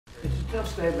It's a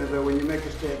tough statement, though, when you make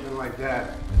a statement like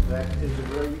that. That is a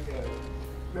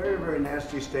very, very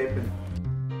nasty statement.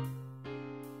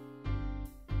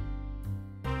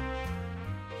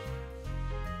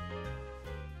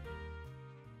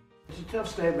 It's a tough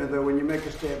statement, though, when you make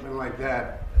a statement like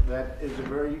that. That is a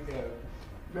very,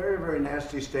 very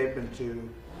nasty statement to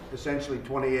essentially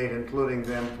 28, including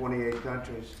them, 28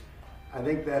 countries. I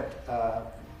think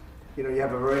that, you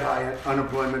have a very high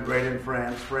unemployment rate in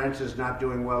France. France is not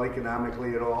doing well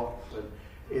economically at all. But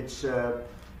it's a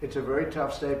very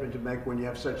tough statement to make when you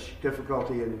have such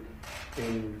difficulty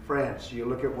in France. You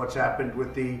look at what's happened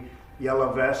with the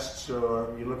yellow vests,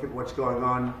 or you look at what's going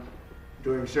on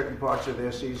during certain parts of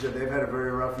their season. They've had a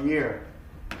very rough year.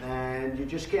 And you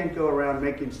just can't go around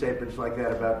making statements like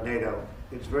that about NATO.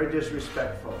 It's very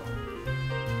disrespectful.